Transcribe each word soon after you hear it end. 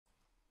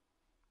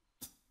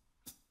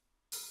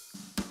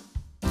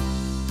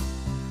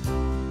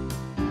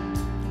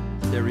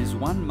There is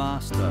one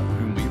master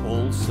whom we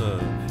all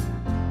serve.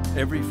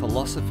 Every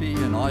philosophy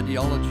and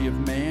ideology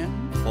of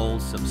man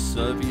falls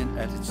subservient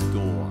at its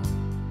door.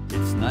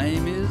 Its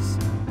name is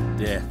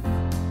death.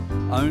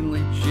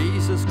 Only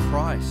Jesus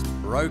Christ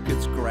broke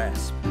its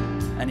grasp,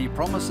 and he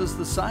promises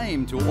the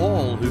same to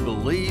all who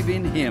believe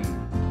in him.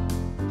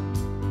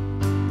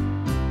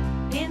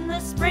 In the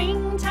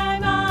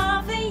springtime